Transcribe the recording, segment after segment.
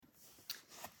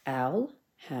Owl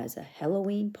has a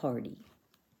Halloween party.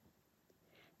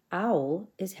 Owl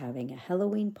is having a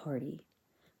Halloween party,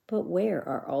 but where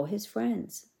are all his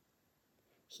friends?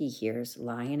 He hears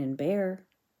Lion and Bear.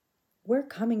 "We're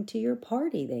coming to your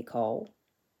party," they call.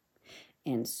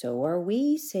 "And so are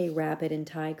we," say Rabbit and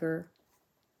Tiger.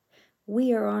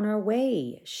 "We are on our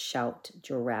way," shout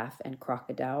Giraffe and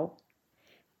Crocodile.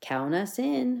 "Count us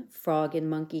in," Frog and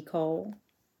Monkey call.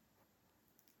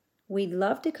 "We'd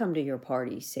love to come to your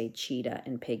party," say Cheetah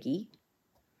and Piggy.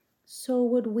 "So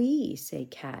would we," say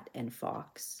Cat and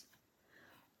Fox.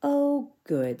 "Oh,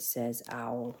 good," says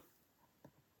Owl.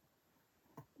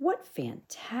 "What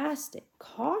fantastic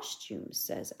costumes,"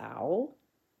 says Owl.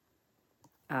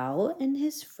 Owl and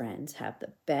his friends have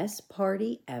the best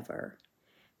party ever.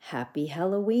 Happy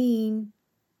Halloween!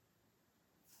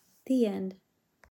 The end.